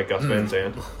Psycho by Gus Van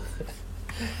Sant.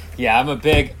 Yeah,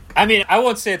 I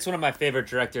won't say it's one of my favorite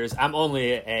directors. I'm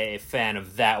only a fan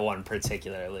of that one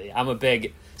particularly. I'm a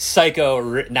big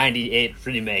Psycho 98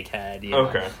 remake head.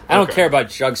 Okay. I don't care about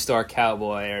Drugstore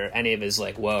Cowboy or any of his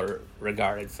like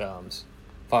well-regarded films.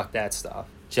 Fuck that stuff.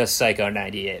 Just Psycho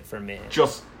 98 for me.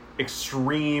 Just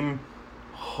extreme,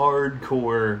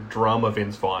 hardcore drama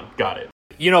Vince Vaughn. Got it.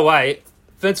 You know why?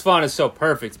 Vince Vaughn is so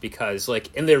perfect because,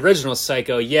 like, in the original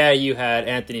Psycho, you had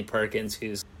Anthony Perkins,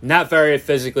 who's not very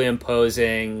physically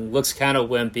imposing, looks kind of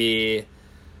wimpy,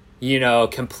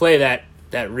 can play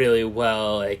that really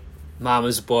well, like,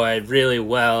 Mama's Boy really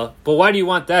well. But why do you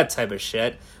want that type of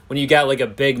shit when you got, like, a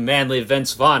big, manly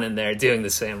Vince Vaughn in there doing the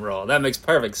same role? That makes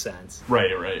perfect sense.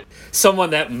 Right. Someone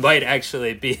that might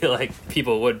actually be, like,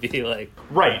 people would be, like...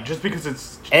 Right, just because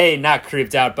it's... A, not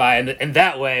creeped out by in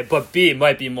that way, but B,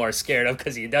 might be more scared of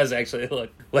because he does actually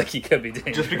look like he could be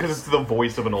dangerous. Just because it's the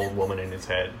voice of an old woman in his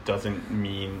head doesn't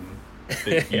mean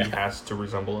that he has to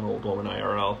resemble an old woman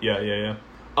IRL. Yeah.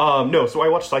 No, so I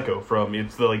watched Psycho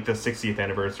it's the 60th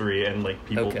anniversary, and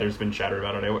there's been chatter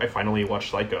about it. I finally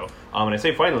watched Psycho. And I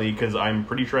say finally because I'm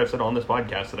pretty sure I've said on this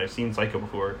podcast that I've seen Psycho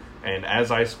before, and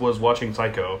as I was watching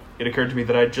Psycho, it occurred to me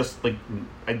that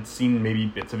I'd seen maybe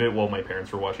bits of it while my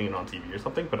parents were watching it on TV or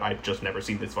something, but I've just never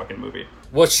seen this fucking movie.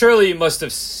 Well, surely you must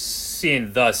have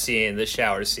seen the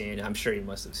shower scene. I'm sure you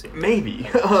must have seen it. Maybe.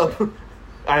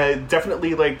 I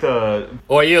definitely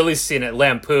or you at least seen it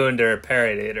lampooned or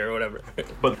parodied or whatever.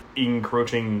 But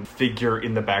encroaching figure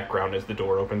in the background as the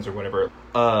door opens or whatever,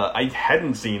 I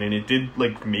hadn't seen, and it did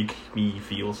make me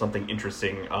feel something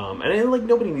interesting. And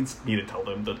nobody needs me to tell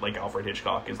them that Alfred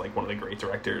Hitchcock is one of the great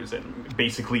directors and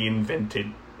basically invented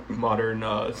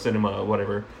modern cinema,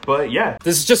 whatever. But yeah.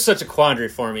 This is just such a quandary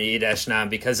for me, E-Nam,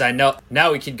 because I know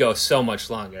now we could go so much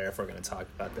longer if we're going to talk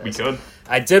about this. We could.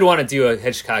 I did want to do a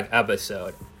Hitchcock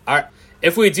episode.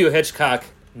 If we do Hitchcock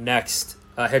next,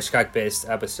 a Hitchcock-based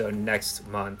episode next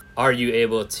month, will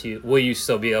you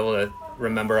still be able to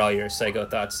remember all your Psycho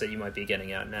thoughts that you might be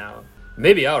getting out now?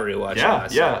 Maybe I'll rewatch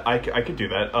it. Yeah, I could do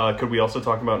that. Could we also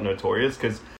talk about Notorious?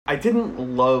 Because I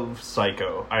didn't love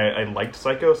Psycho. I liked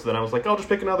Psycho, so then I was like, I'll just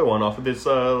pick another one off of this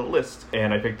list.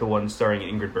 And I picked the one starring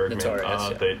Ingrid Bergman.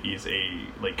 That is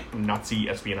a Nazi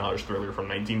espionage thriller from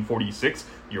 1946.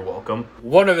 You're welcome.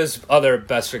 One of his other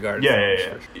best regarded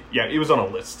films. Yeah, it was on a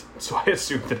list, so I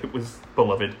assumed that it was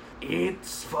beloved.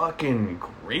 It's fucking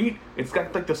great. It's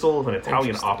got the soul of an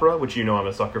Italian opera, which you know I'm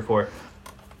a sucker for.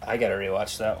 I gotta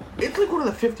rewatch that one. It's one of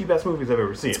the 50 best movies I've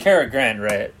ever seen. It's Cary Grant,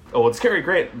 right? Oh, it's Cary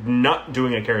Grant not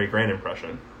doing a Cary Grant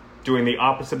impression. Doing the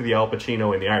opposite of the Al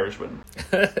Pacino in The Irishman.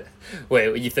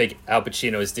 Wait, you think Al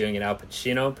Pacino is doing an Al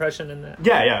Pacino impression in that?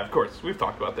 Yeah, of course. We've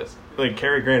talked about this.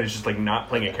 Cary Grant is just, not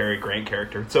playing a Cary Grant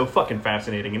character. It's so fucking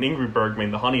fascinating. And Ingrid Bergman,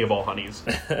 the honey of all honeys.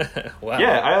 Wow.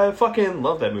 Yeah, I fucking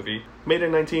love that movie. Made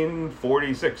in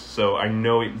 1946, so I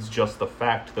know it's just the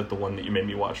fact that the one that you made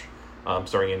me watch,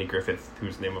 starring Andy Griffith,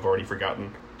 whose name I've already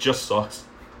forgotten, just sucks.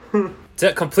 It's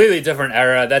a completely different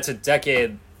era. That's a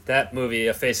decade. That movie,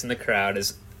 A Face in the Crowd,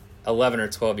 is 11 or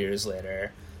 12 years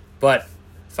later. But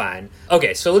fine.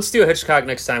 Okay, so let's do a Hitchcock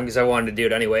next time because I wanted to do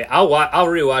it anyway. I'll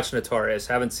rewatch Notorious.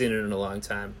 Haven't seen it in a long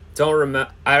time.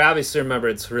 I obviously remember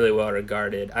it's really well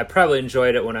regarded. I probably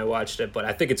enjoyed it when I watched it, but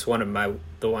I think it's one of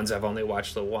the ones I've only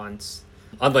watched the once.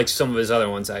 Unlike some of his other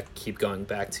ones I keep going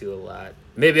back to a lot.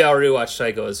 Maybe I'll rewatch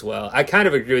Psycho as well. I kind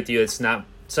of agree with you.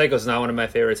 Psycho's not one of my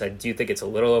favorites. I do think it's a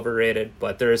little overrated,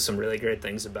 but there is some really great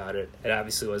things about it. It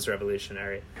obviously was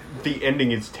revolutionary. The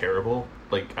ending is terrible.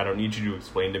 I don't need you to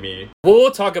explain to me. Well,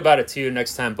 we'll talk about it too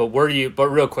next time, but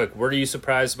real quick, were you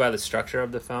surprised by the structure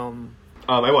of the film?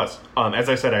 I was. As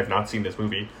I said, I've not seen this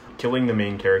movie. Killing the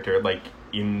main character,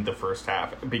 in the first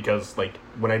half, because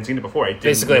when I'd seen it before, I didn't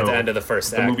basically know at the end of the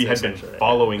first act, the movie had been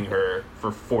following her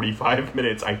for 45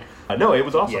 minutes. No, it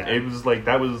was awesome. Yeah. It was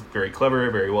that was very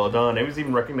clever, very well done. I was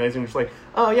even recognizing just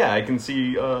oh yeah, I can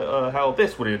see how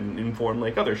this would inform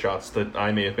other shots that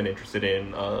I may have been interested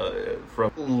in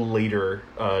from later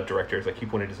directors. I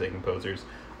keep wanting to say composers.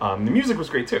 The music was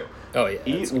great too. Oh yeah,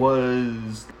 it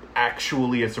was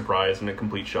actually a surprise and a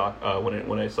complete shock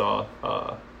when I saw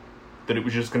that it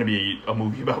was just going to be a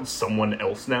movie about someone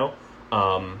else now.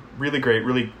 Really great,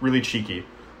 really cheeky.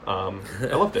 I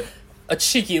loved it. A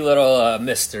cheeky little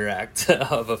misdirect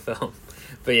of a film.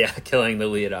 But yeah, killing the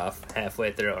lead off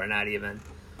halfway through, or not even.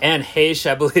 Anne Heche,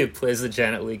 I believe, plays the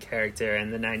Janet Leigh character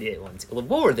in the 98 one.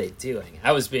 What were they doing?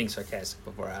 I was being sarcastic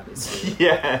before, obviously.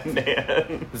 Yeah,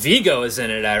 man. Vigo is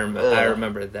in it, I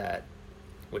remember that,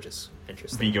 which is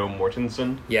interesting. Viggo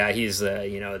Mortensen? Yeah, he's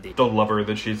the lover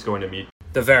that she's going to meet.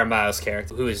 The Vera Miles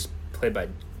character, who is played by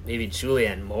maybe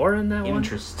Julianne Moore in that one?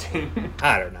 Interesting.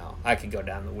 I don't know. I could go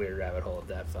down the weird rabbit hole of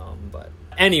that film. But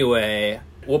anyway,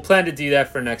 we'll plan to do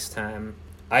that for next time.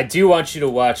 I do want you to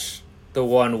watch the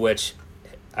one which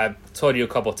I've told you a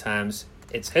couple times.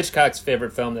 It's Hitchcock's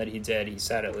favorite film that he did, he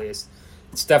said at least.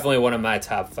 It's definitely one of my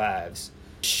top fives.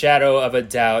 Shadow of a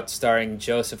Doubt, starring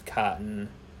Joseph Cotten.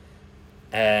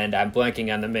 And I'm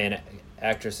blanking on the main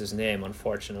actress's name,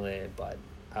 unfortunately, but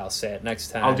I'll say it next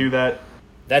time. I'll do that.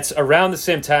 That's around the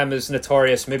same time as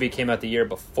Notorious. Maybe it came out the year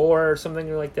before or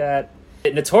something like that.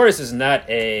 Notorious is not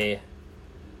a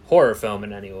horror film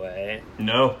in any way.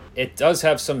 No. It does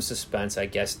have some suspense, I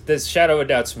guess. This Shadow of a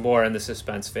Doubt's more in the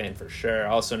suspense vein for sure.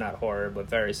 Also not horror, but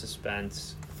very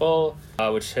suspenseful,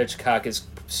 which Hitchcock is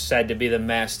said to be the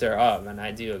master of, and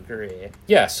I do agree.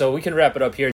 Yeah, so we can wrap it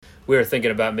up here. We were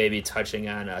thinking about maybe touching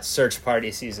on Search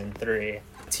Party Season 3,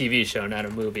 TV show, not a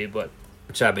movie, but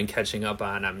which I've been catching up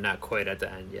on. I'm not quite at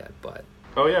the end yet, but...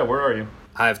 Oh yeah, where are you?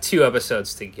 I have 2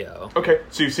 episodes to go. Okay,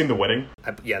 so you've seen The Wedding?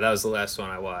 Yeah, that was the last one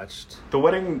I watched. The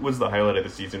Wedding was the highlight of the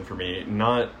season for me,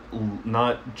 not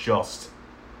just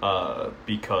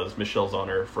because Michelle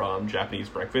Zauner from Japanese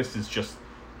Breakfast is just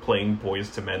playing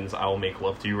Boyz II Men's I'll Make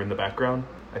Love to You in the background.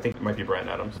 I think it might be Bryan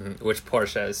Adams. Mm-hmm. Which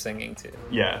Portia is singing to.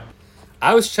 Yeah.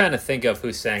 I was trying to think of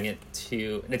who sang it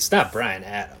to... And it's not Bryan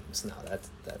Adams. No,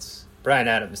 that's... Bryan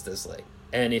Adams does,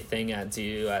 anything I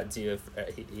do,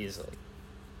 he's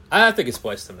I think it's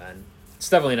Boyz II Men. It's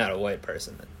definitely not a white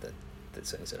person that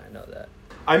sings it. I know that.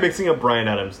 I'm mixing up Bryan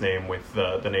Adams' name with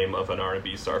the name of an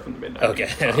R&B star from the mid-90s.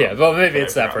 Okay, yeah, well, maybe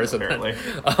it's that person, apparently.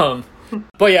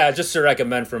 But yeah, just to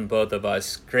recommend from both of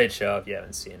us, great show if you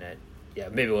haven't seen it. Yeah,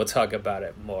 maybe we'll talk about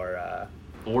it more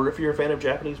Or if you're a fan of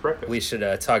Japanese breakfast. We should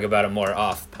talk about it more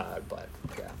off pod, but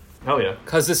yeah. Hell yeah.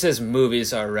 Because this is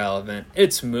Movies Are Relevant.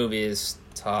 It's movies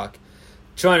talk.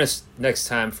 Join us next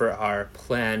time for our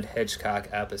planned Hitchcock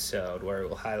episode where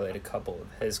we'll highlight a couple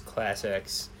of his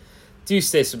classics. Do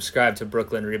stay subscribed to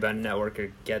Brooklyn Rebound Network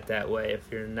or Get That Way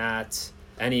if you're not.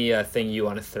 Anything you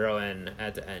want to throw in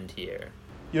at the end here?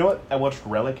 You know what? I watched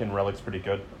Relic, and Relic's pretty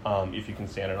good. If you can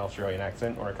stand an Australian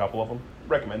accent, or a couple of them.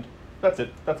 Recommend. That's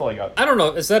it. That's all I got. I don't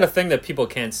know. Is that a thing that people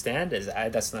can't stand?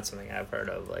 That's not something I've heard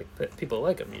of. Like, but people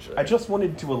like them usually. I just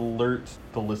wanted to alert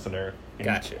the listener in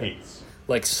Gotcha. case.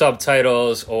 Like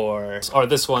subtitles or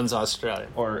this one's Australian.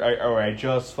 Or I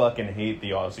just fucking hate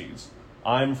the Aussies.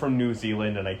 I'm from New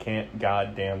Zealand and I can't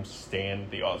goddamn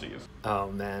stand the Aussies. Oh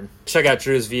man. Check out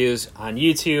Drew's Views on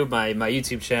YouTube, my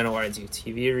YouTube channel where I do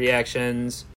TV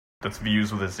reactions. That's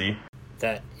Views with a Z.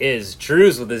 That is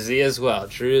Drew's with a Z as well.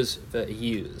 Drew's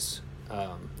Views.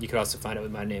 You can also find it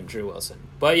with my name, Drew Wilson.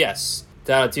 But yes,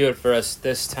 that'll do it for us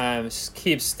this time. Just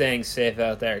keep staying safe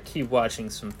out there. Keep watching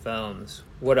some films.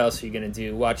 What else are you going to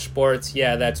do? Watch sports?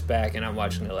 Yeah, that's back, and I'm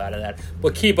watching a lot of that.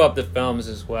 But keep up the films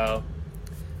as well.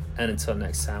 And until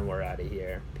next time, we're out of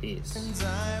here. Peace. And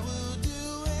I will do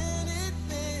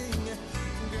anything,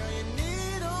 girl, you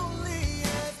need only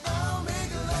ask. I'll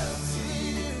make love to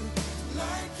you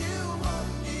like you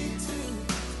want me to,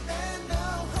 and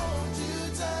I'll hold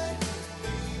you tight,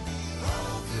 baby,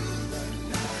 all through the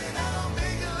night. I'll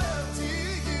make love to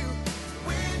you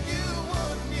when you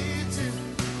want me to,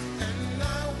 and I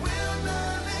will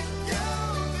not let go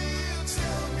of you.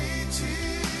 Tell me to.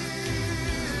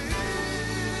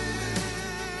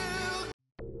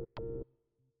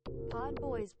 Pod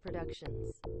Boys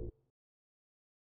Productions.